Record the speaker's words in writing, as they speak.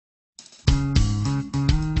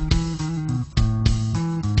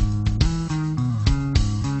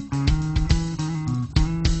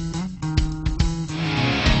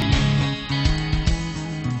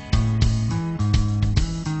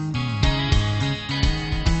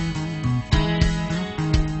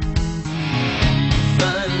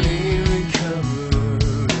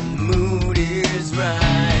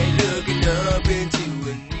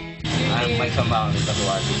tattoo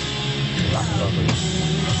artist. Tattoo ako yun.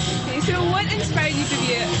 Okay, so what inspired you to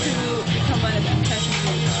become one of them? Fashion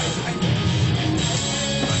artist?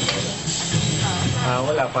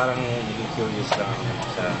 Wala, parang naging curious lang ako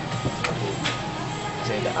sa tattoo.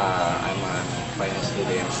 Kasi I'm a finance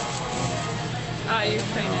student. You're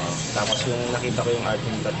finance. Tapos yung nakita ko yung art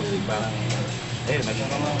ng tattoo, parang, naging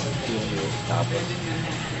curious. Tapos,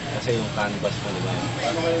 kasi yung canvas mo, di ba?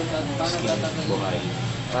 Skin, buhay.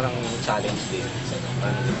 Parang challenge din.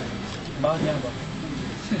 Parang, Bakit niya ba?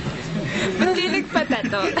 Hindi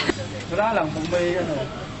nagpatato. Wala lang, kung may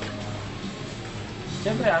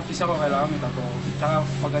siyempre, artist ako, kailangan may tato. Tsaka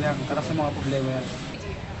magaling, karap sa mga problema yan.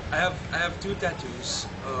 I have two tattoos.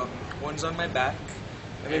 One's on my back.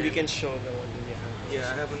 Maybe you can show the one in your hand.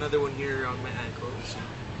 Yeah, I have another one here around my ankle.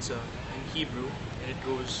 It's in Hebrew, and it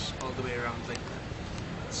goes all the way around like that.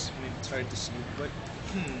 It's hard to see, but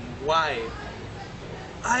why?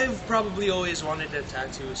 I've probably always wanted a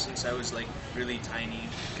tattoo since I was like really tiny,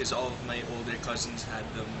 because all of my older cousins had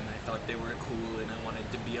them, and I thought they were cool, and I wanted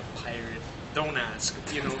to be a pirate. Don't ask,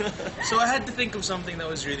 you know. So I had to think of something that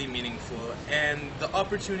was really meaningful, and the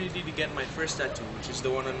opportunity to get my first tattoo, which is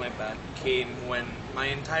the one on my back, came when my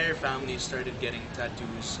entire family started getting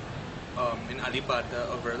tattoos in Alipata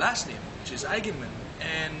of our last name, which is Eigenman,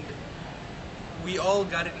 and we all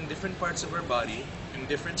got it in different parts of our body, in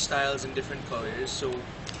different styles and different colors. So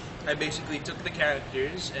I basically took the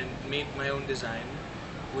characters and made my own design,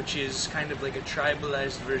 which is kind of like a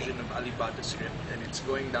tribalized version of Alipata script, and it's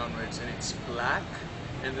going downwards, and it's black,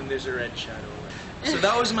 and then there's a red shadow. So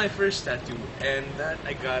that was my first tattoo, and that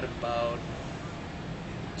I got about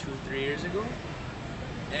 2-3 years ago,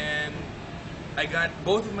 and I got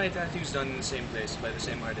both of my tattoos done in the same place by the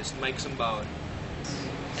same artist, Mike Sumbaon.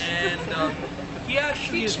 And he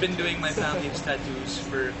actually has been doing my family's tattoos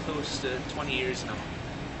for close to 20 years now.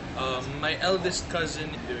 My eldest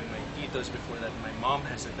cousin doing my titos before that. My mom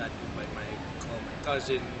has a tattoo by my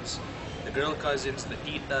cousins, the girl cousins, the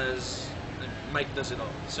titas. Mike does it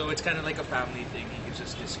all. So it's kind of like a family thing. He gives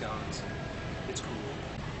us discounts. It's cool.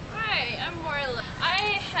 Hi, I'm Marla.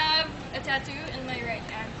 I have a tattoo in my right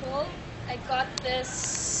ankle. I got this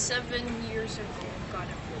 7 years ago.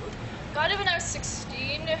 Got it when I was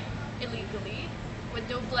 16, illegally, with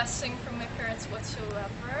no blessing from my parents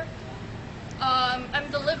whatsoever.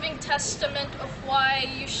 I'm the living testament of why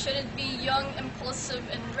you shouldn't be young, impulsive,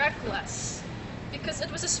 and reckless. Because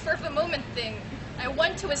it was a spur of the moment thing. I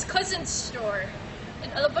went to his cousin's store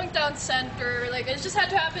in Alabang Town Center. Like, I just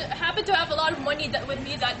happened to have a lot of money with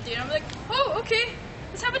me that day. And I'm like, oh, okay,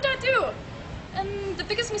 let's have a tattoo. And the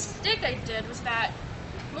biggest mistake I did was that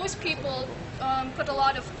most people put a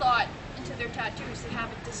lot of thought into their tattoos. They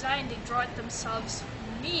have it designed, they draw it themselves.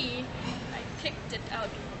 Me, I picked it out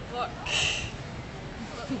of a book.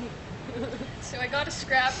 So I got a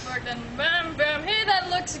scrapbook and bam, bam, hey,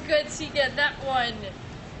 that looks good, see, get that one.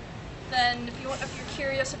 Then if you're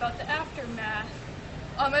curious about the aftermath,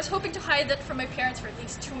 I was hoping to hide that from my parents for at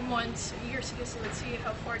least 2 months, a year, so let's see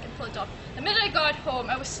how far I can pull it off. The minute I got home,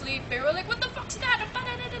 I was sleeping. They were like, what the fuck's that?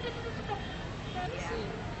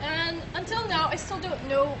 And until now, I still don't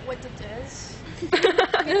know what it is.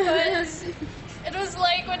 Because it was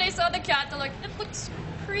like when I saw the catalog, it looks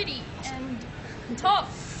pretty and tough.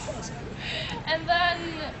 And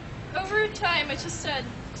then over time, I just said,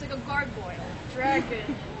 it's like a gargoyle,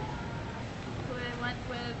 dragon.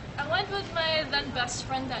 I went with my then best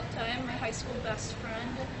friend that time, my high school best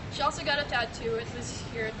friend. She also got a tattoo. It was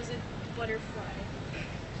here. It was a butterfly.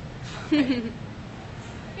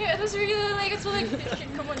 Yeah, it was really like, it's like,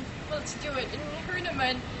 come on, let's do it. And her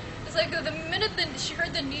naman, it's like the minute that she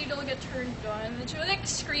heard the needle get turned on, and she like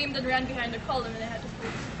screamed and ran behind the column, and I had to pull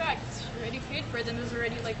it back. She already paid for it, and it was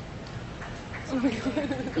already like, oh my god.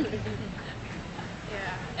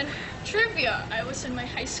 Yeah. And trivia, I was in my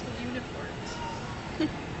high school uniforms.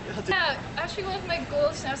 Yeah, actually one of my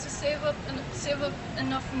goals now is to save up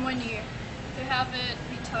enough money to have it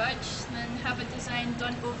retouched, then have a design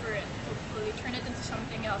done over it, hopefully turn it into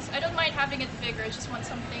something else. I don't mind having it bigger, I just want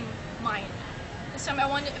something mine. This time I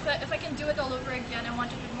want it, if I can do it all over again, I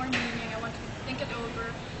want it with more meaning, I want to think it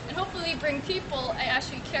over, and hopefully bring people I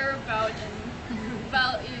actually care about and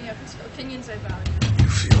whose opinions I value. You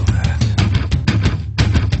feel that?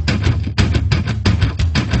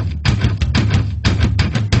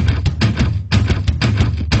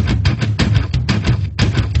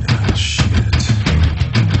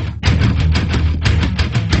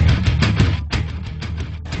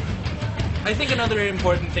 I think another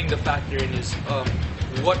important thing to factor in is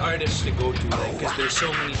what artists to go to, like, because there's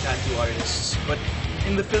so many tattoo artists. But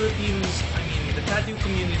in the Philippines, I mean, the tattoo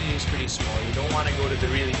community is pretty small. You don't want to go to the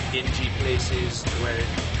really dingy places where,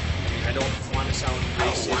 I don't want to sound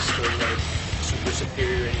racist or like super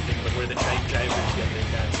superior or anything, but where the truck drivers get their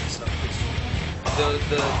tats and stuff.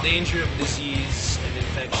 The danger of disease and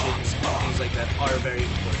infections and things like that are very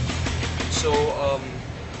important. So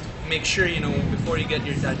make sure, before you get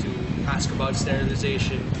your tattoo, ask about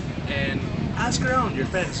sterilization and ask around your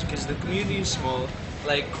friends, because the community is small.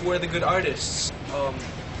 Like, who are the good artists?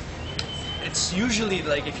 It's usually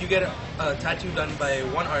like if you get a tattoo done by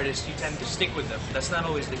one artist, you tend to stick with them. That's not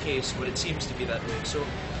always the case, but it seems to be that way. So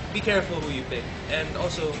be careful who you pick. And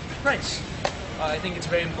also, price. I think it's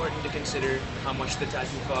very important to consider how much the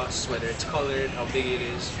tattoo costs, whether it's colored, how big it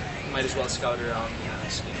is. You might as well scout around and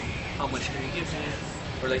ask, how much can you give me?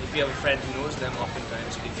 Or like if you have a friend who knows them,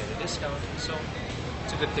 oftentimes you can get a discount. So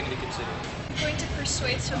it's a good thing to consider. I'm going to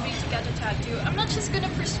persuade somebody to get a tattoo. I'm not just going to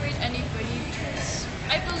persuade anybody, because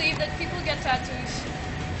I believe that people who get tattoos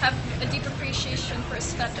have a deep appreciation for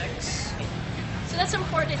aesthetics. So that's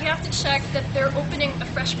important. You have to check that they're opening a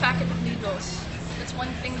fresh packet of needles. That's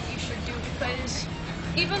one thing that you should do, because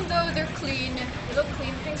even though they're clean, they look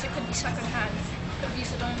clean, things that could be secondhand. Could have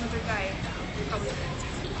used it on another guy. Probably.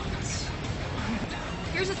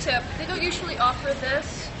 Here's a tip. They don't usually offer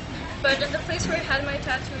this, but at the place where I had my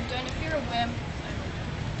tattoo done, if you're a wimp,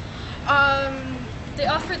 they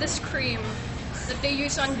offer this cream that they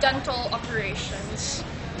use on dental operations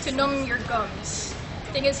to numb your gums.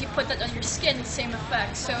 The thing is, you put that on your skin, same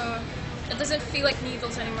effect. So it doesn't feel like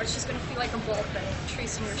needles anymore. It's just going to feel like a ball pen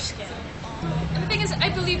tracing your skin. And the thing is, I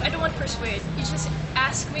don't want to persuade. You just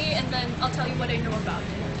ask me, and then I'll tell you what I know about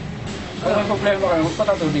it. Kung may problema kayo,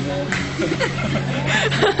 magpatato din kayo.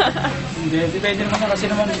 Hindi, depende naman kasi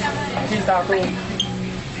yung tattoo.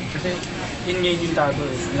 Kasi in-game yung tattoo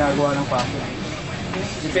eh. Ginagawa ng paso.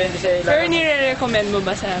 Depende sa ilang. Pero nire-recommend mo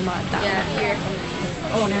ba sa mga tao? Yeah, here.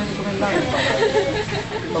 Oo, nire-recommend lang.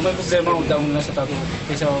 Pag may problema, huwag daw muna sa tattoo.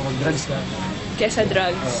 Kaysa mag-drugs ka. Kesa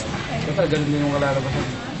drugs. Siyempre, ganun din yung kalalabasan.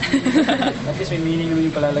 At least may meaning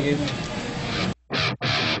naman yung palalagay mo.